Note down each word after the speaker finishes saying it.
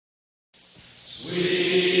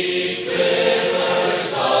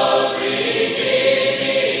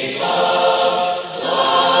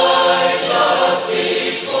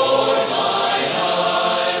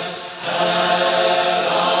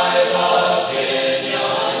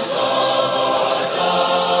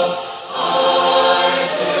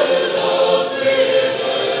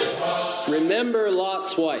Remember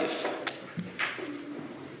Lot's wife.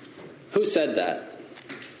 Who said that?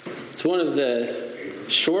 It's one of the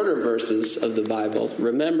shorter verses of the Bible.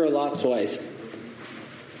 Remember Lot's wife.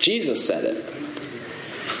 Jesus said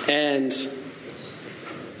it. And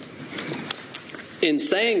in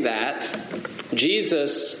saying that,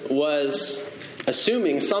 Jesus was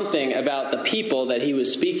assuming something about the people that he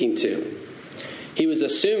was speaking to. He was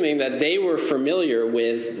assuming that they were familiar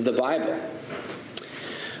with the Bible.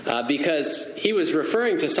 Because he was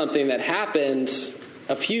referring to something that happened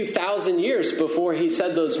a few thousand years before he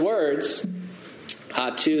said those words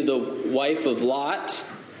to the wife of Lot,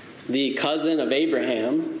 the cousin of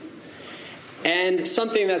Abraham, and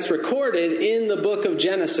something that's recorded in the book of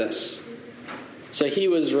Genesis. So he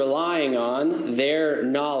was relying on their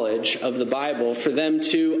knowledge of the Bible for them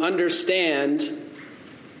to understand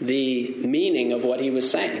the meaning of what he was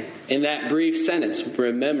saying in that brief sentence,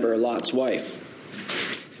 remember Lot's wife.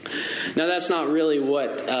 Now, that's not really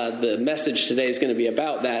what the message today is going to be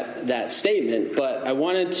about, that statement, but I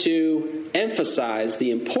wanted to emphasize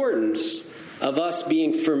the importance of us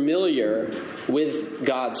being familiar with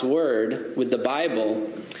God's Word, with the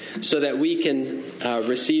Bible, so that we can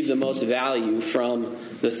receive the most value from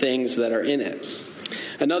the things that are in it.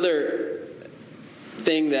 Another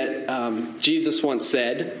thing that Jesus once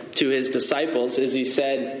said to his disciples is he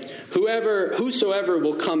said, whosoever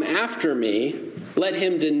will come after me, let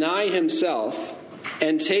him deny himself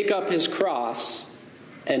and take up his cross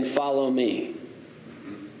and follow me.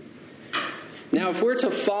 Now, if we're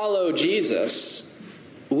to follow Jesus,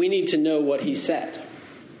 we need to know what he said.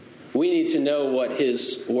 We need to know what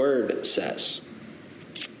his word says.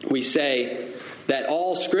 We say that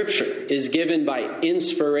all Scripture is given by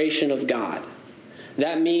inspiration of God.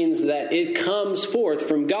 That means that it comes forth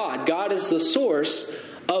from God. God is the source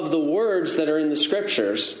of the words that are in the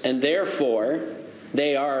Scriptures, and therefore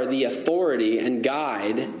they are the authority and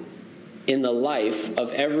guide in the life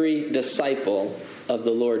of every disciple of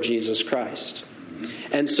the Lord Jesus Christ.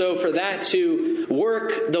 And so for that to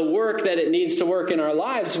work the work that it needs to work in our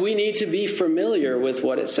lives, we need to be familiar with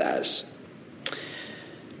what it says.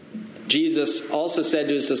 Jesus also said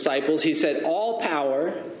to his disciples, he said, all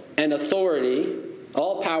power and authority,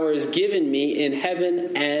 all power is given me in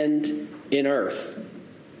heaven and in earth.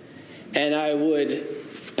 And I would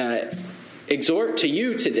exhort to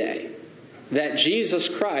you today that Jesus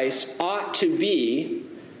Christ ought to be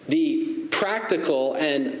the practical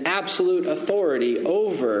and absolute authority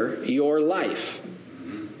over your life.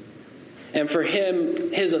 And for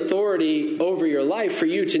him, his authority over your life, for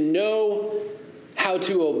you to know how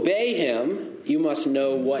to obey him, you must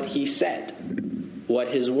know what he said, what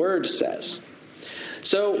his word says.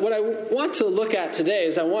 So what I want to look at today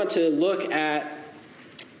is I want to look at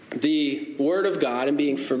the Word of God and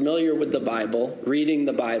being familiar with the Bible, reading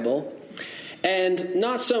the Bible, and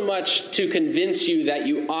not so much to convince you that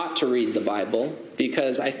you ought to read the Bible,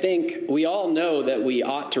 because I think we all know that we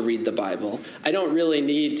ought to read the Bible. I don't really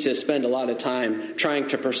need to spend a lot of time trying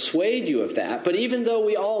to persuade you of that, but even though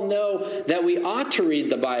we all know that we ought to read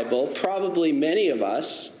the Bible, probably many of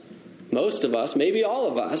us, most of us, maybe all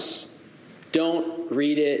of us, don't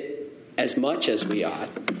read it as much as we ought.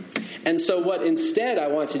 And so what instead I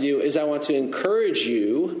want to do is I want to encourage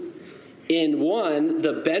you in, one,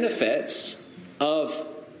 the benefits of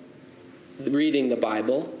reading the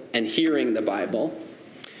Bible and hearing the Bible,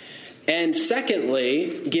 and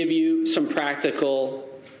secondly, give you some practical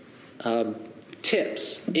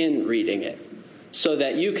tips in reading it so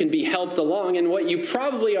that you can be helped along in what you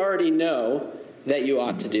probably already know that you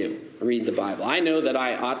ought to do. Read the Bible. I know that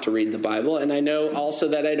I ought to read the Bible, and I know also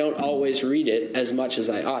that I don't always read it as much as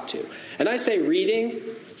I ought to. And I say reading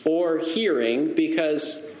or hearing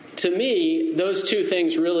because, to me, those two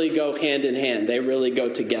things really go hand in hand. They really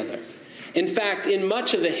go together. In fact, in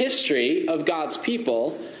much of the history of God's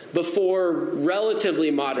people, before relatively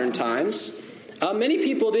modern times, many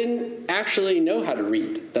people didn't actually know how to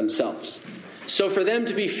read themselves. So for them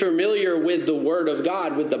to be familiar with the Word of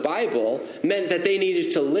God, with the Bible, meant that they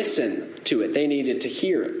needed to listen to it. They needed to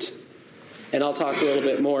hear it. And I'll talk a little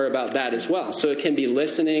bit more about that as well. So it can be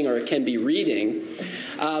listening or it can be reading.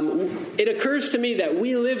 It occurs to me that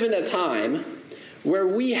we live in a time where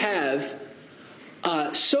we have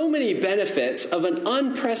so many benefits of an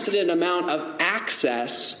unprecedented amount of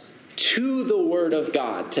access to the Word of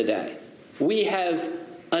God today. we have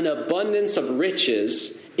an abundance of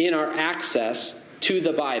riches in our access to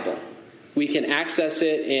the Bible. We can access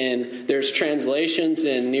it there's translations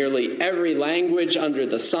in nearly every language under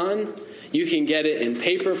the sun. You can get it in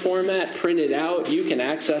paper format, print it out. You can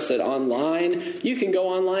access it online. You can go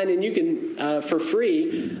online and you can, for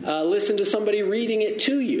free, listen to somebody reading it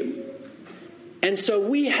to you. And so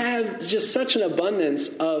we have just such an abundance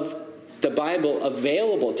of the Bible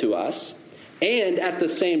available to us. And at the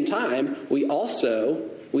same time, we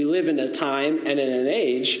live in a time and in an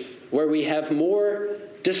age where we have more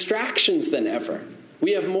distractions than ever.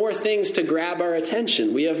 We have more things to grab our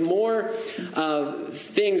attention. We have more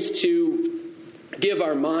things to give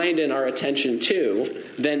our mind and our attention to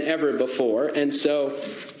than ever before. And so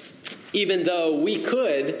even though we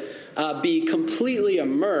could be completely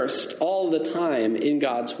immersed all the time in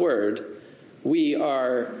God's Word, we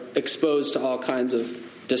are exposed to all kinds of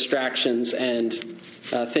distractions and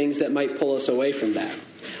things that might pull us away from that.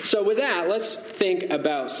 So with that, let's think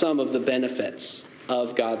about some of the benefits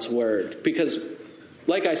of God's Word. Because,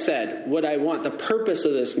 like I said, the purpose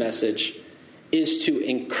of this message is to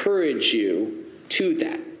encourage you to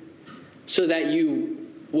that, so that you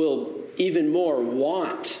will even more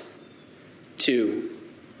want to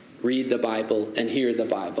read the Bible and hear the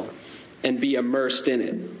Bible and be immersed in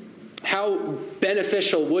it. How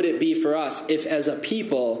beneficial would it be for us if, as a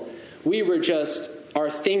people, we were just, our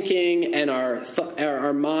thinking and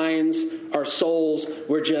our minds, our souls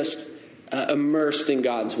were just immersed in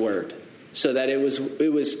God's Word, so that it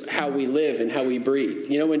was how we live and how we breathe.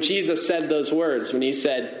 You know, when Jesus said those words, when he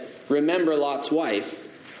said, "Remember Lot's wife,"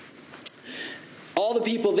 all the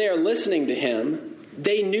people there listening to him,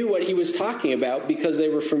 they knew what he was talking about because they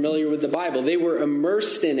were familiar with the Bible. They were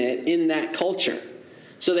immersed in it, in that culture.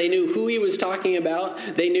 So they knew who he was talking about.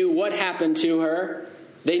 They knew what happened to her.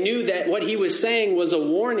 They knew that what he was saying was a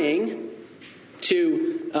warning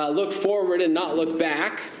to look forward and not look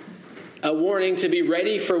back, a warning to be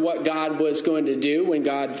ready for what God was going to do when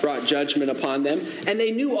God brought judgment upon them. And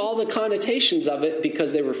they knew all the connotations of it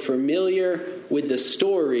because they were familiar with the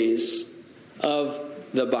stories of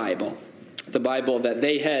the Bible that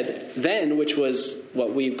they had then, which was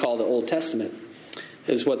what we call the Old Testament,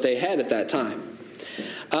 is what they had at that time.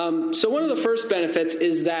 So one of the first benefits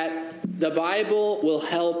is that the Bible will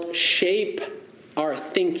help shape our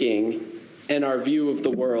thinking and our view of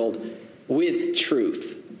the world with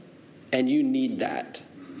truth. And you need that.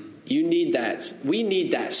 You need that. We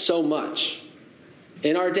need that so much.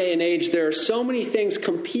 In our day and age, there are so many things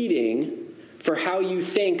competing for how you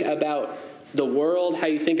think about the world, how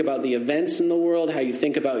you think about the events in the world, how you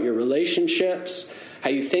think about your relationships, how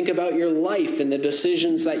you think about your life and the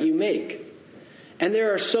decisions that you make. And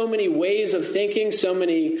there are so many ways of thinking, so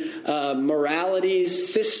many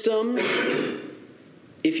moralities, systems.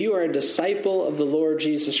 If you are a disciple of the Lord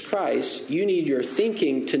Jesus Christ, you need your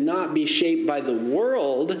thinking to not be shaped by the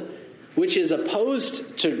world, which is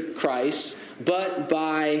opposed to Christ, but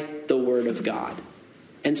by the Word of God.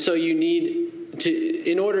 And so you need to,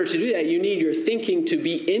 in order to do that, you need your thinking to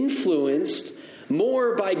be influenced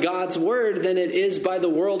more by God's Word than it is by the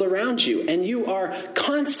world around you. And you are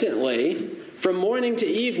constantly, from morning to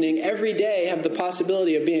evening, every day, have the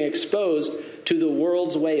possibility of being exposed to the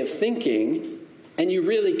world's way of thinking. And you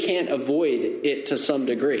really can't avoid it to some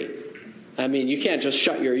degree. I mean, you can't just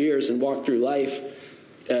shut your ears and walk through life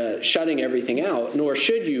shutting everything out, nor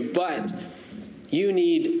should you. But you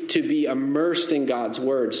need to be immersed in God's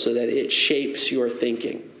Word so that it shapes your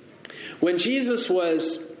thinking. When Jesus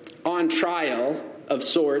was on trial of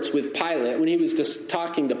sorts with Pilate, when he was just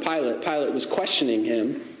talking to Pilate, Pilate was questioning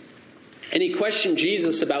him. And he questioned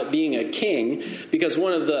Jesus about being a king, because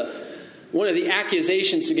one of the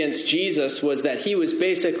accusations against Jesus was that he was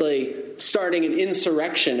basically starting an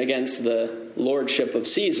insurrection against the lordship of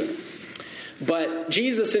Caesar. But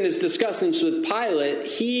Jesus, in his discussions with Pilate,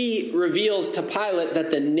 he reveals to Pilate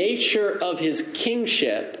that the nature of his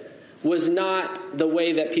kingship was not the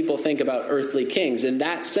way that people think about earthly kings. In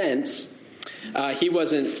that sense, he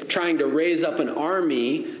wasn't trying to raise up an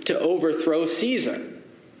army to overthrow Caesar.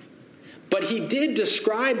 But he did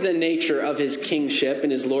describe the nature of his kingship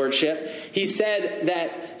and his lordship. He said,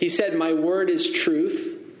 my word is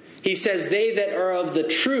truth. He says, they that are of the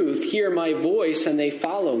truth hear my voice and they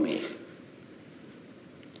follow me.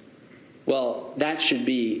 Well, that should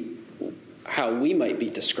be how we might be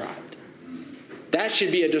described. That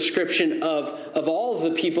should be a description of all of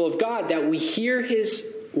the people of God, that we hear his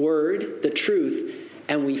word, the truth,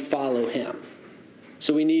 and we follow him.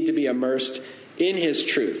 So we need to be immersed in his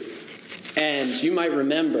truth. And you might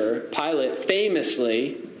remember Pilate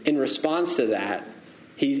famously, in response to that,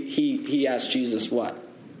 he asked Jesus what?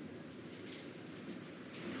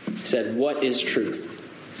 He said, "What is truth?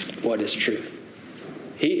 What is truth?"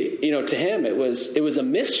 To him it was a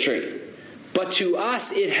mystery, but to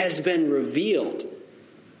us it has been revealed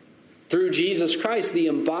through Jesus Christ, the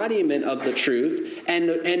embodiment of the truth,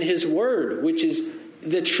 and his word, which is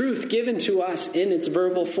the truth given to us in its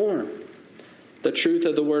verbal form. The truth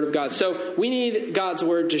of the word of God. So we need God's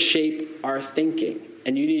word to shape our thinking.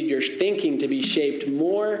 And you need your thinking to be shaped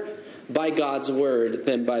more by God's word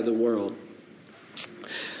than by the world.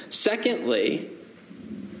 Secondly,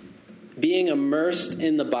 being immersed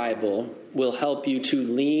in the Bible will help you to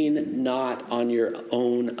lean not on your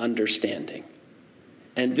own understanding.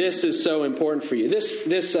 And this is so important for you.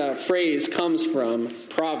 This phrase comes from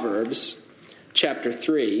Proverbs chapter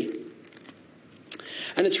 3.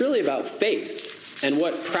 And it's really about faith and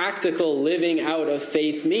what practical living out of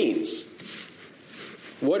faith means.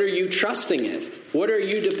 What are you trusting in? What are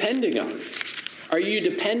you depending on? Are you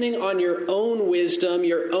depending on your own wisdom,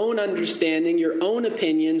 your own understanding, your own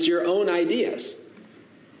opinions, your own ideas?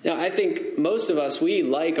 Now, I think most of us, we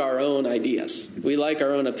like our own ideas. We like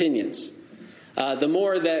our own opinions. The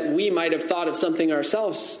more that we might have thought of something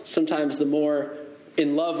ourselves, sometimes the more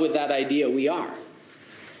in love with that idea we are.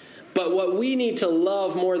 But what we need to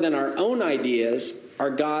love more than our own ideas are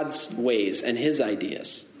God's ways and his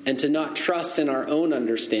ideas, and to not trust in our own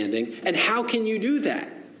understanding. And how can you do that?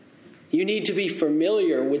 You need to be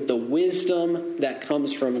familiar with the wisdom that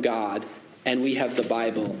comes from God, and we have the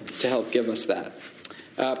Bible to help give us that.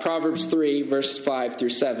 Proverbs 3, verse 5 through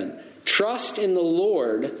 7. Trust in the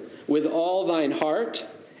Lord with all thine heart,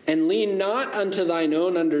 and lean not unto thine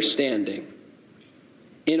own understanding.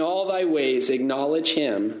 In all thy ways acknowledge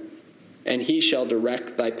him, and he shall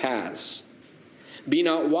direct thy paths. Be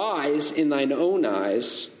not wise in thine own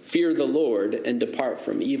eyes. Fear the Lord, and depart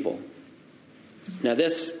from evil. Now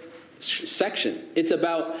this section, it's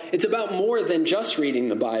about more than just reading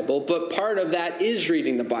the Bible, but part of that is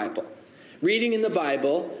reading the Bible. Reading in the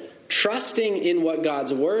Bible, trusting in what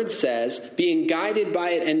God's word says, being guided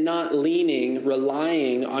by it, and not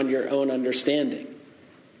relying on your own understanding.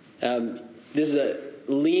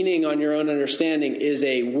 Leaning on your own understanding is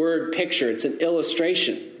a word picture. It's an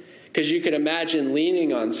illustration. Because you could imagine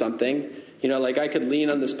leaning on something. Like I could lean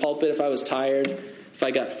on this pulpit if I was tired. If I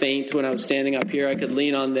got faint when I was standing up here, I could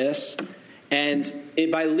lean on this. And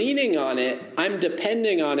by leaning on it, I'm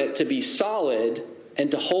depending on it to be solid and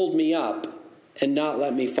to hold me up and not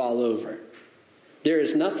let me fall over. There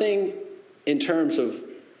is nothing in terms of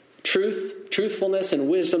truthfulness and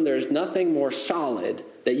wisdom, there is nothing more solid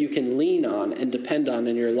that you can lean on and depend on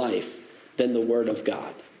in your life than the Word of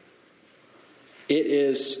God. It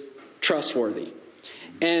is trustworthy.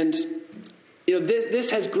 And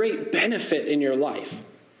this has great benefit in your life.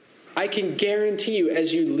 I can guarantee you,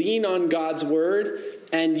 as you lean on God's word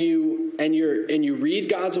and you read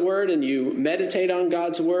God's word and you meditate on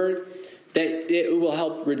God's word, that it will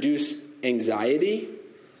help reduce anxiety,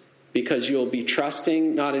 because you'll be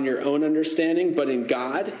trusting not in your own understanding, but in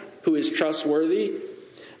God, who is trustworthy.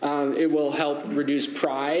 It will help reduce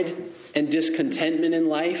pride and discontentment in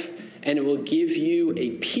life, and it will give you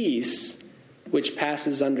a peace which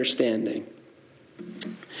passes understanding.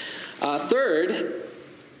 Third,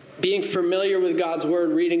 being familiar with God's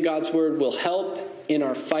word, reading God's word, will help in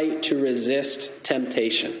our fight to resist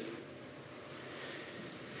temptation.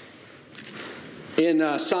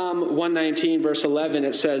 In Psalm 119, verse 11,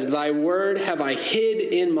 it says, "Thy word have I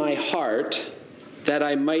hid in my heart, that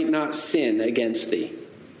I might not sin against thee."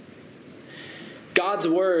 God's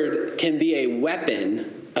word can be a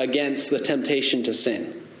weapon against the temptation to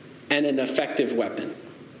sin, and an effective weapon.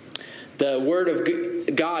 The word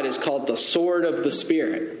of God is called the sword of the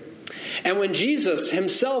Spirit. And when Jesus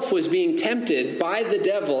himself was being tempted by the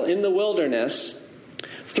devil in the wilderness,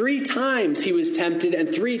 3 times he was tempted,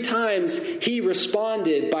 and 3 times he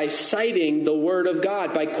responded by citing the word of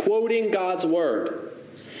God, by quoting God's word.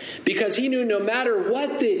 Because he knew no matter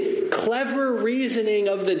what the clever reasoning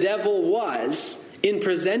of the devil was in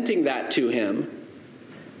presenting that to him,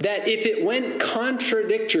 that if it went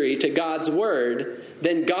contradictory to God's word,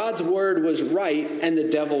 then God's word was right and the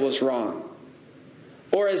devil was wrong.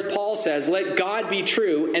 Or as Paul says, let God be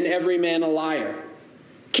true and every man a liar.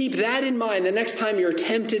 Keep that in mind the next time you're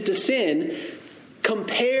tempted to sin.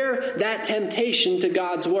 Compare that temptation to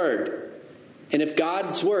God's word. And if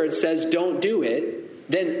God's word says don't do it,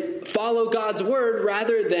 then follow God's word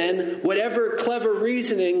rather than whatever clever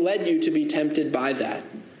reasoning led you to be tempted by that.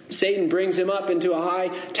 Satan brings him up into a high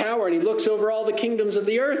tower and he looks over all the kingdoms of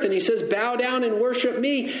the earth and he says, bow down and worship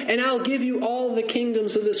me and I'll give you all the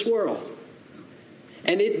kingdoms of this world.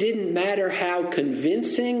 And it didn't matter how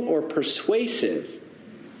convincing or persuasive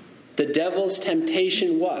the devil's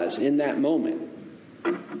temptation was in that moment.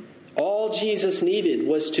 All Jesus needed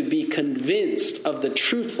was to be convinced of the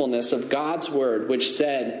truthfulness of God's word, which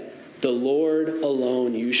said, "The Lord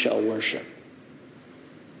alone you shall worship."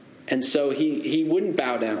 And so he wouldn't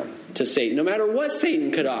bow down to Satan, no matter what Satan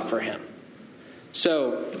could offer him.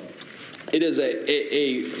 So it is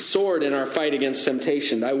a sword in our fight against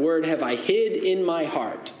temptation. "Thy word have I hid in my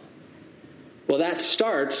heart." Well, that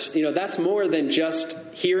starts, that's more than just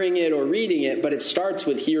hearing it or reading it, but it starts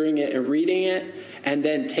with hearing it and reading it, and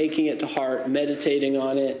then taking it to heart, meditating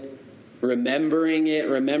on it,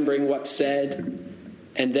 remembering what's said,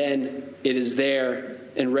 and then it is there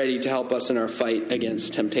and ready to help us in our fight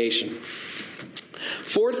against temptation.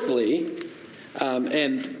 Fourthly,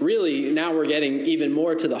 and really now we're getting even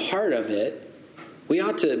more to the heart of it, we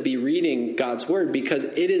ought to be reading God's word because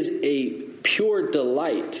it is a pure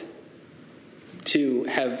delight to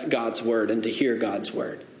have God's word and to hear God's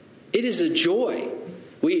word. It is a joy.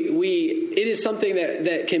 It is something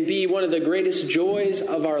that can be one of the greatest joys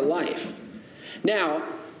of our life. Now,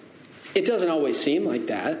 it doesn't always seem like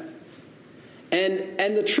that.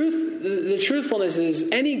 And the truthfulness is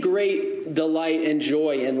any great delight and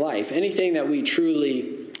joy in life, anything that we truly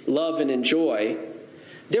love and enjoy,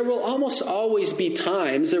 there will almost always be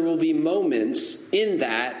times, there will be moments in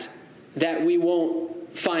that we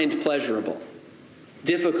won't find pleasurable,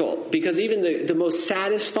 difficult, because even the most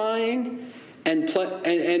satisfying and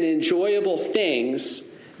enjoyable things,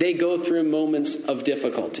 they go through moments of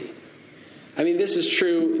difficulty. I mean, this is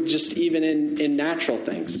true just even in natural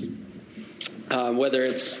things, whether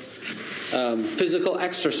it's physical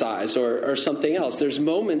exercise or something else. There's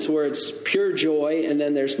moments where it's pure joy, and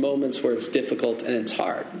then there's moments where it's difficult and it's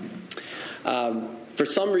hard. For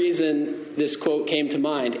some reason, this quote came to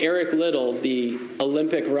mind. Eric Liddell, the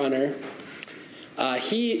Olympic runner,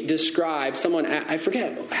 he described someone, I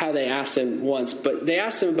forget how they asked him once, but they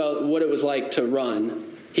asked him about what it was like to run.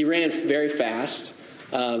 He ran very fast.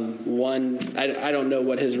 I don't know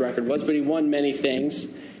what his record was, but he won many things.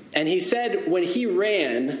 And he said when he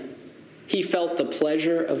ran, he felt the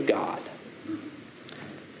pleasure of God.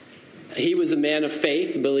 He was a man of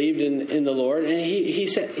faith, believed in the Lord, and he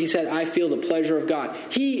said, "I feel the pleasure of God."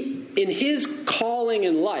 He, in his calling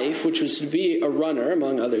in life, which was to be a runner,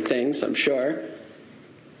 among other things, I'm sure,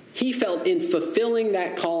 he felt in fulfilling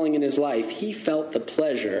that calling in his life, he felt the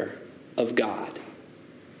pleasure of God.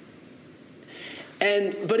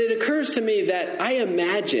 But it occurs to me that I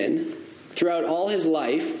imagine throughout all his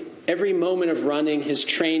life, every moment of running, his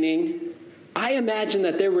training, I imagine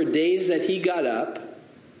that there were days that he got up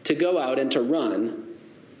to go out and to run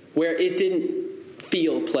where it didn't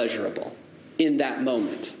feel pleasurable in that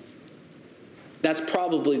moment. That's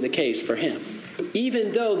probably the case for him.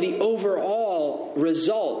 Even though the overall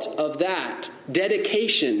result of that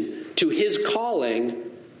dedication to his calling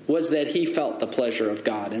was that he felt the pleasure of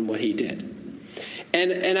God in what he did.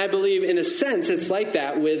 And I believe, in a sense, it's like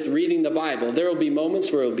that with reading the Bible. There will be moments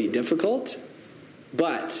where it will be difficult,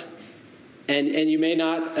 and you may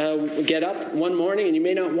not get up one morning and you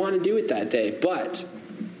may not want to do it that day, but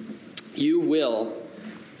you will,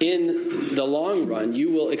 in the long run, you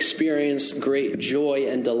will experience great joy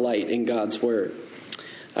and delight in God's word.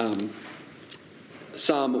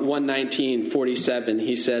 Psalm 119:47,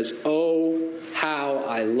 he says, "Oh, how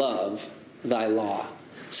I love thy law."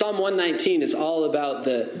 Psalm 119 is all about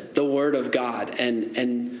the word of God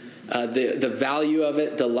and the value of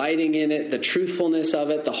it, delighting in it, the truthfulness of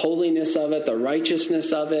it, the holiness of it, the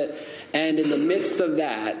righteousness of it. And in the midst of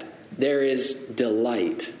that, there is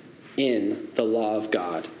delight in the law of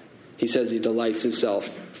God. He says he delights himself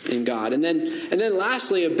in God. And then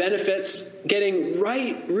lastly, of benefits, getting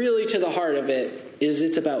right really to the heart of it, is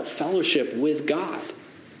it's about fellowship with God.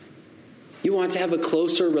 You want to have a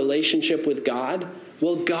closer relationship with God?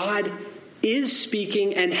 Well, God is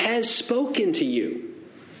speaking and has spoken to you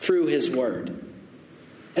through his word.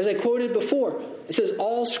 As I quoted before, it says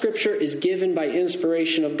all scripture is given by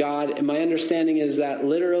inspiration of God, and my understanding is that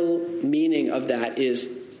literal meaning of that is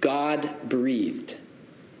God breathed.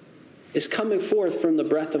 It's coming forth from the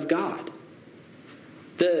breath of God.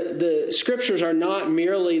 The scriptures are not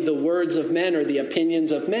merely the words of men or the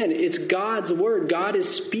opinions of men. It's God's word. God is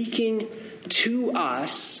speaking to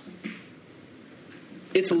us.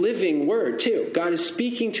 It's living word, too. God is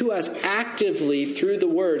speaking to us actively through the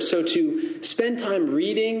word. So to spend time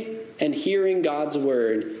reading and hearing God's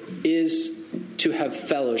word is to have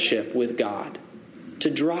fellowship with God, to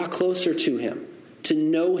draw closer to him, to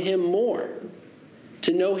know him more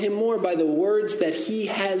by the words that he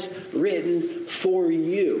has written for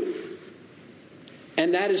you.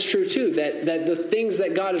 And that is true too, that the things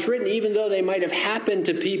that God has written, even though they might have happened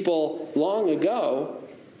to people long ago,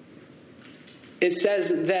 it says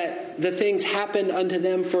that the things happened unto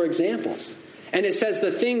them for examples. And it says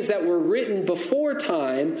the things that were written before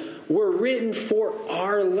time were written for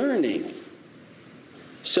our learning.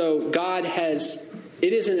 So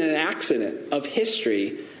it isn't an accident of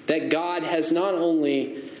history that God has not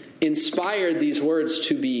only inspired these words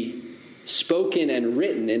to be spoken and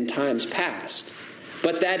written in times past,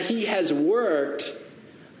 but that he has worked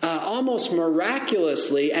almost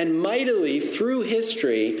miraculously and mightily through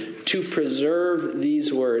history to preserve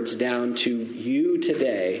these words down to you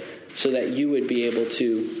today so that you would be able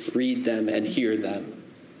to read them and hear them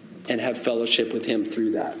and have fellowship with him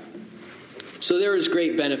through that. So there is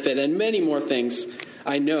great benefit, and many more things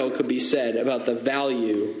I know could be said about the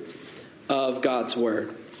value of God's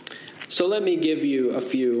word. So let me give you a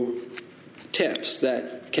few tips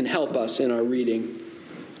that can help us in our reading.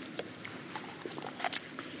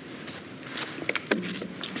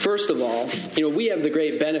 First of all, we have the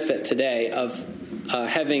great benefit today of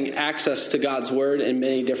having access to God's word in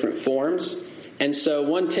many different forms. And so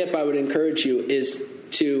one tip I would encourage you is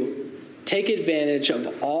to take advantage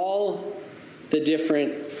of all the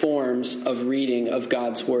different forms of reading of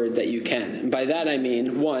God's word that you can. And by that I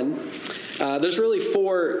mean, one, there's really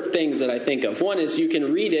four things that I think of. One is you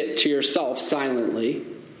can read it to yourself silently.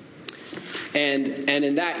 And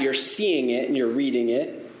in that you're seeing it and you're reading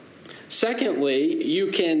it. Secondly,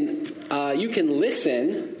 you can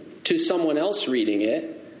listen to someone else reading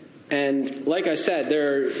it, and like I said,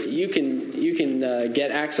 you can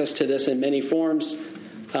get access to this in many forms.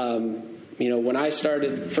 When I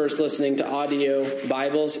started first listening to audio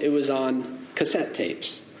Bibles, it was on cassette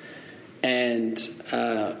tapes, and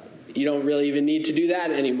you don't really even need to do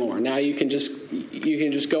that anymore. Now you can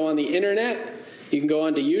just go on the internet, you can go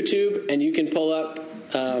onto YouTube, and you can pull up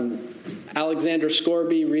Alexander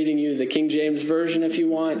Scourby reading you the King James Version if you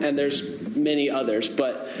want, and there's many others.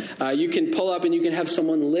 But you can pull up and you can have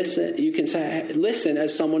someone listen. You can listen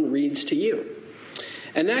as someone reads to you.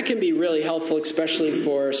 And that can be really helpful, especially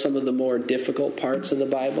for some of the more difficult parts of the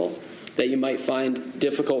Bible that you might find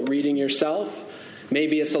difficult reading yourself.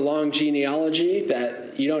 Maybe it's a long genealogy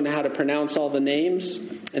that you don't know how to pronounce all the names,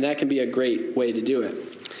 and that can be a great way to do it.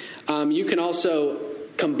 You can also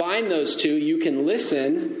combine those two. You can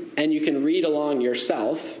listen and you can read along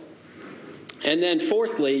yourself. And then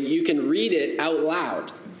fourthly, you can read it out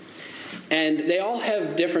loud. And they all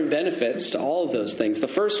have different benefits to all of those things. The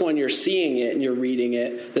first one, you're seeing it and you're reading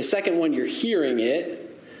it. The second one, you're hearing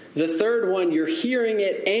it. The third one, you're hearing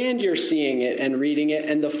it and you're seeing it and reading it.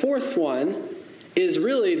 And the fourth one is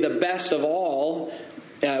really the best of all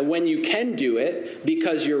when you can do it,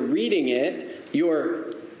 because you're reading it,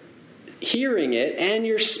 you're hearing it, and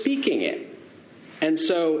you're speaking it. And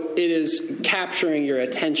so it is capturing your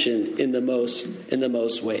attention in the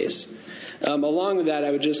most ways. Along with that,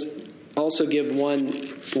 I would just also give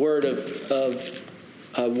one word of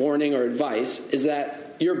warning or advice, is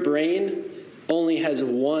that your brain only has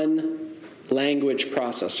one language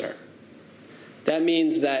processor. That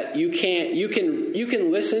means that you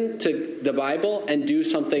can listen to the Bible and do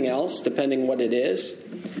something else, depending what it is.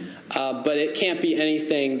 But it can't be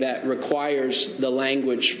anything that requires the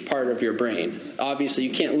language part of your brain. Obviously,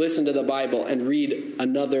 you can't listen to the Bible and read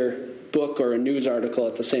another book or a news article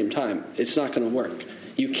at the same time. It's not going to work.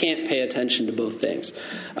 You can't pay attention to both things.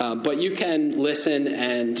 But you can listen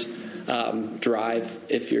and drive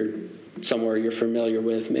if you're somewhere you're familiar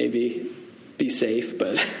with, maybe. Be safe.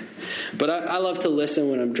 But I love to listen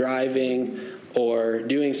when I'm driving or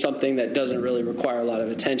doing something that doesn't really require a lot of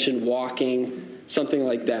attention, walking, something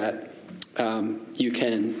like that. You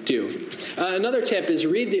can do. Another tip is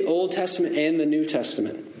read the Old Testament and the New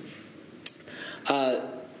Testament.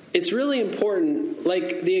 It's really important,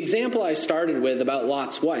 like the example I started with about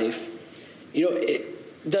Lot's wife,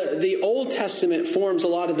 the Old Testament forms a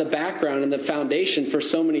lot of the background and the foundation for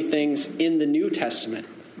so many things in the New Testament.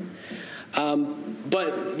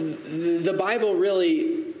 But the Bible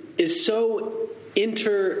really is so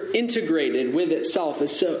integrated with itself,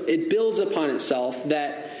 it builds upon itself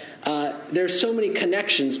that there's so many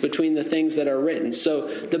connections between the things that are written. So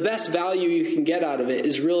the best value you can get out of it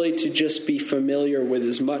is really to just be familiar with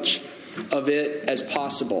as much of it as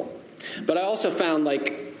possible. But I also found,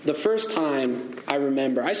 like, the first time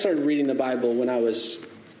I started reading the Bible when I was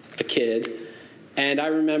a kid, and I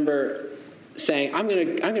remember saying, I'm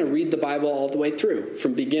gonna read the Bible all the way through,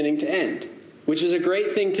 from beginning to end, which is a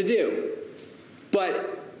great thing to do.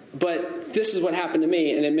 But this is what happened to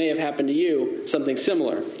me, and it may have happened to you, something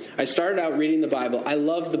similar. I started out reading the Bible. I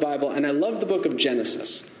loved the Bible, and I loved the book of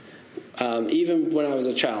Genesis. even when I was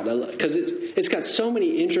a child, because it's got so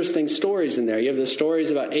many interesting stories in there. You have the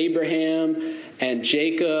stories about Abraham and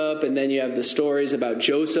Jacob, and then you have the stories about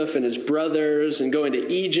Joseph and his brothers and going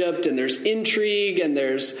to Egypt, and there's intrigue, and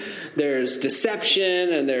there's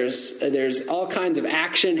deception, and there's all kinds of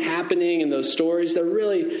action happening in those stories. They're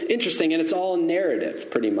really interesting, and it's all narrative,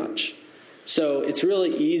 pretty much. So it's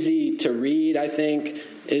really easy to read, I think.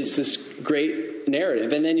 It's this great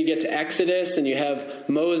narrative. And then you get to Exodus, and you have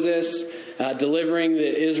Moses delivering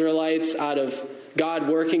the Israelites out of, God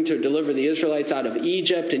working to deliver the Israelites out of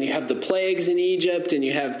Egypt, and you have the plagues in Egypt, and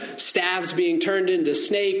you have staves being turned into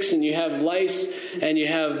snakes, and you have lice, and you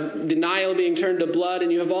have the Nile being turned to blood,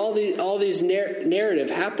 and you have all these narrative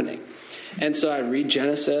happening. And so I read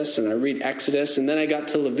Genesis, and I read Exodus, and then I got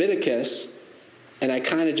to Leviticus, and I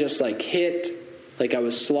kind of just hit, like I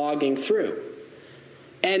was slogging through.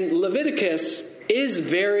 And Leviticus is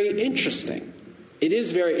very interesting. It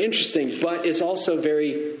is very interesting, but it's also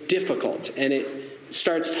very difficult. And it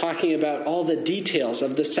starts talking about all the details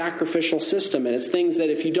of the sacrificial system. And it's things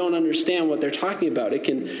that if you don't understand what they're talking about, it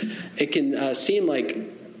can seem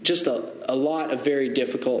like just a lot of very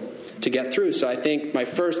difficult to get through. So I think my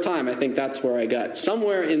first time, I think that's where I got.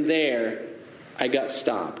 Somewhere in there, I got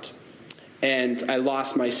stopped. And I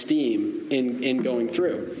lost my steam in going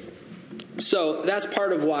through. So that's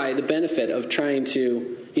part of why the benefit of trying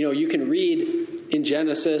to, you can read in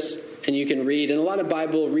Genesis, and you can read, and a lot of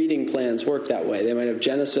Bible reading plans work that way. They might have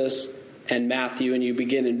Genesis and Matthew, and you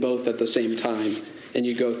begin in both at the same time, and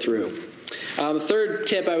you go through. Third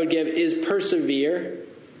tip I would give is persevere.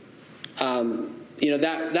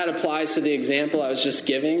 That applies to the example I was just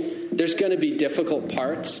giving. There's going to be difficult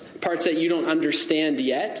parts that you don't understand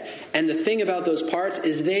yet. And the thing about those parts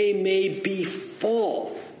is they may be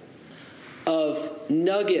full of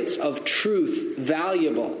nuggets of truth,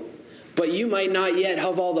 valuable. But you might not yet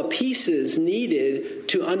have all the pieces needed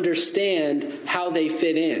to understand how they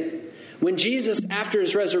fit in. When Jesus, after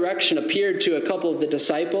his resurrection, appeared to a couple of the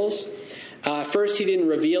disciples, first he didn't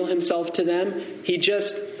reveal himself to them. It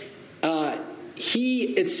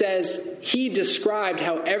says he described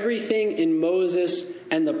how everything in Moses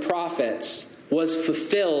and the prophets was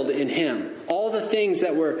fulfilled in him. All the things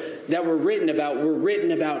that were written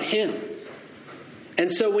about him. And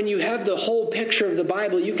so when you have the whole picture of the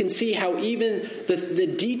Bible, you can see how even the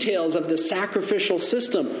details of the sacrificial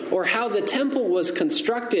system, or how the temple was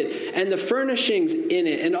constructed and the furnishings in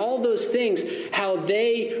it and all those things, how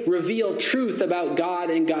they reveal truth about God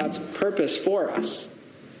and God's purpose for us.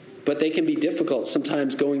 But they can be difficult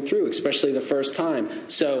sometimes going through, especially the first time.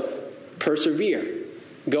 So persevere.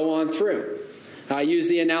 Go on through. I used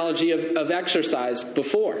the analogy of exercise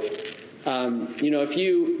before.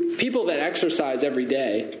 People that exercise every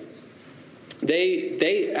day,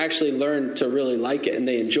 they actually learn to really like it and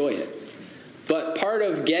they enjoy it. But part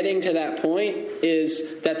of getting to that point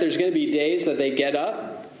is that there's going to be days that they get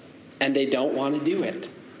up and they don't want to do it.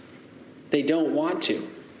 They don't want to.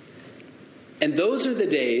 And those are the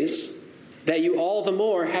days that you all the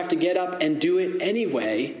more have to get up and do it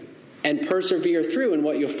anyway and persevere through. And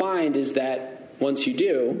what you'll find is that once you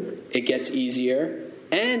do, it gets easier.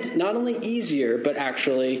 And not only easier, but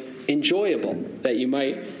actually enjoyable. That you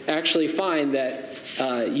might actually find that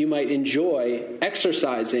you might enjoy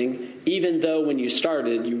exercising, even though when you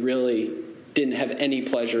started, you really didn't have any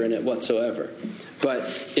pleasure in it whatsoever.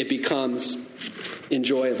 But it becomes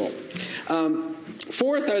enjoyable.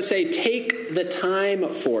 Fourth, I would say take the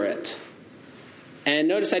time for it. And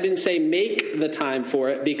notice I didn't say make the time for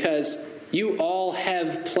it, because you all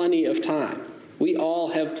have plenty of time. We all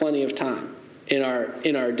have plenty of time in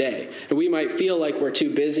our day. And we might feel like we're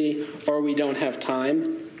too busy or we don't have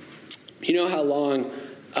time. You know how long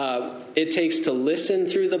it takes to listen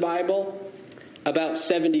through the Bible? About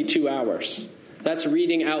 72 hours. That's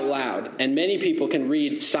reading out loud. And many people can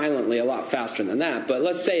read silently a lot faster than that. But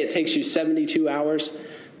let's say it takes you 72 hours.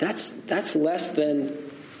 That's less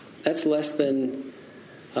than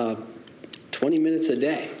 20 minutes a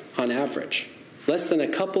day on average. Less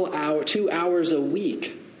than 2 hours a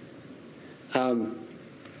week.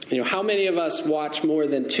 How many of us watch more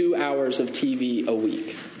than 2 hours of TV a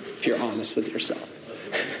week, if you're honest with yourself?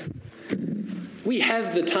 We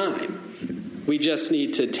have the time. We just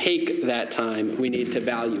need to take that time. We need to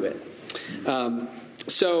value it.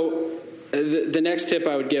 So the next tip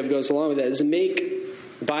I would give goes along with that is make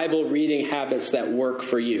Bible reading habits that work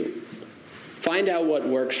for you. Find out what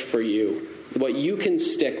works for you, what you can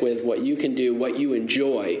stick with, what you can do, what you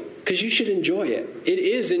enjoy, because you should enjoy it. It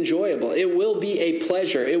is enjoyable. It will be a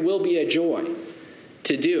pleasure. It will be a joy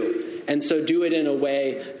to do. And so do it in a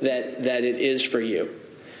way that it is for you.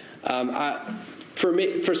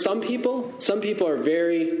 For some people are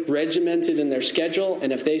very regimented in their schedule,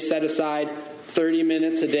 and if they set aside 30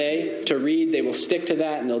 minutes a day to read, they will stick to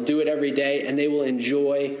that, and they'll do it every day, and they will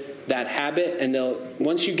enjoy that habit. And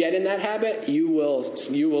once you get in that habit, you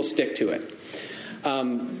will stick to it.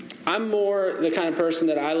 I'm more the kind of person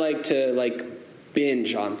that I like to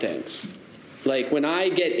binge on things. Like when I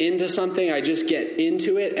get into something, I just get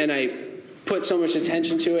into it, and I put so much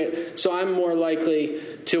attention to it. So I'm more likely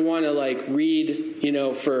to want to read,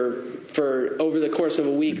 for over the course of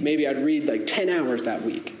a week. Maybe I'd read 10 hours that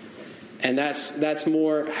week. And that's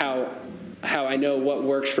more how I know what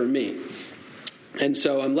works for me. And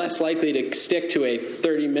so I'm less likely to stick to a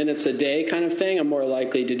 30 minutes a day kind of thing. I'm more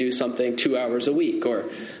likely to do something 2 hours a week or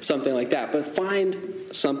something like that. But find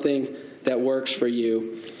something that works for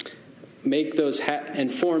you. Make those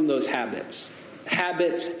and form those habits.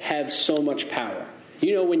 Habits have so much power.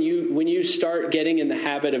 When you start getting in the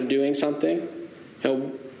habit of doing something,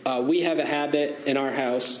 we have a habit in our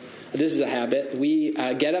house. This is a habit. We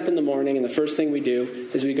get up in the morning, and the first thing we do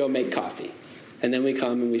is we go make coffee. And then we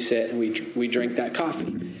come and we sit and we drink that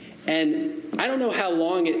coffee. And I don't know how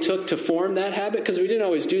long it took to form that habit, because we didn't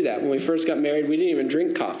always do that. When we first got married, we didn't even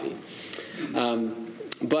drink coffee.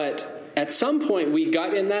 But at some point, we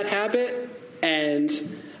got in that habit, and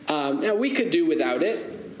now we could do without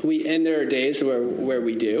it. And there are days where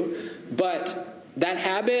we do. But that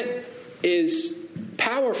habit is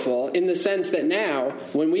powerful in the sense that now,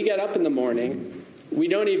 when we get up in the morning, we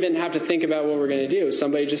don't even have to think about what we're going to do.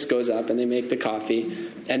 Somebody just goes up and they make the coffee,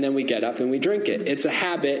 and then we get up and we drink it. It's a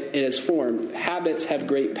habit. It is formed. Habits have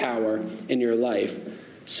great power in your life,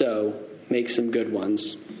 so make some good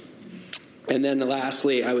ones. And then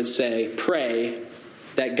lastly, I would say pray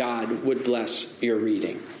that God would bless your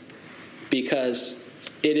reading, because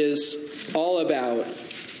it is all about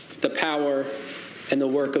the power and the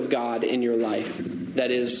work of God in your life.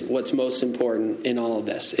 That is what's most important in all of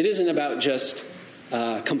this. It isn't about just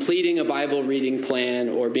completing a Bible reading plan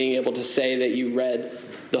or being able to say that you read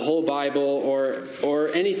the whole Bible or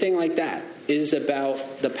anything like that. It is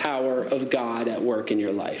about the power of God at work in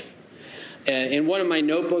your life. In one of my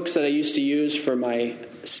notebooks that I used to use for my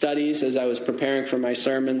studies as I was preparing for my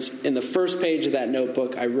sermons, in the first page of that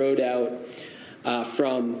notebook, I wrote out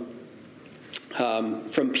from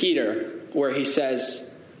Peter, where he says,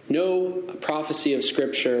 "No prophecy of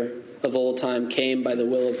Scripture of old time came by the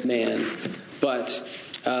will of man, but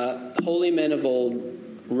holy men of old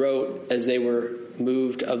wrote as they were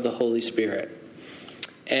moved of the Holy Spirit."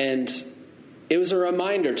 And it was a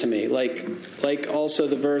reminder to me, like also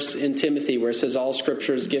the verse in Timothy where it says all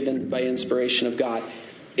Scripture is given by inspiration of God.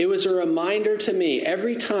 It was a reminder to me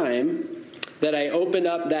every time that I opened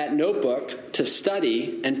up that notebook to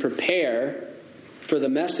study and prepare for the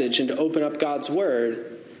message and to open up God's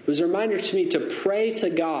Word. It was a reminder to me to pray to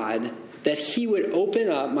God that He would open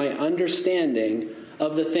up my understanding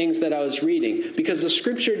of the things that I was reading. Because the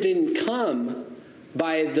Scripture didn't come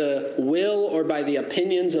by the will or by the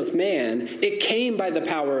opinions of man. It came by the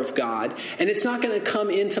power of God. And it's not going to come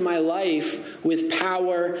into my life with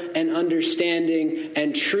power and understanding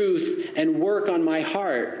and truth and work on my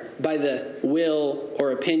heart by the will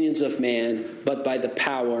or opinions of man, but by the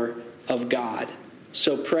power of God.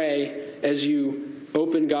 So pray as you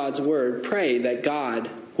open God's Word, pray that God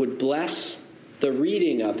would bless the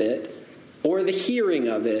reading of it or the hearing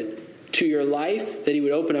of it to your life, that He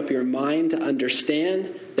would open up your mind to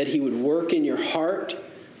understand, that He would work in your heart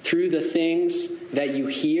through the things that you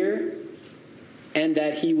hear, and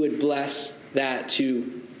that He would bless that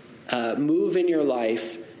to move in your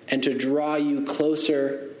life and to draw you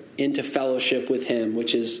closer into fellowship with Him,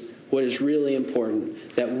 which is what is really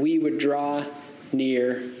important, that we would draw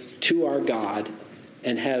near to our God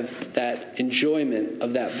and have that enjoyment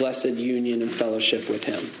of that blessed union and fellowship with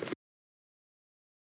Him.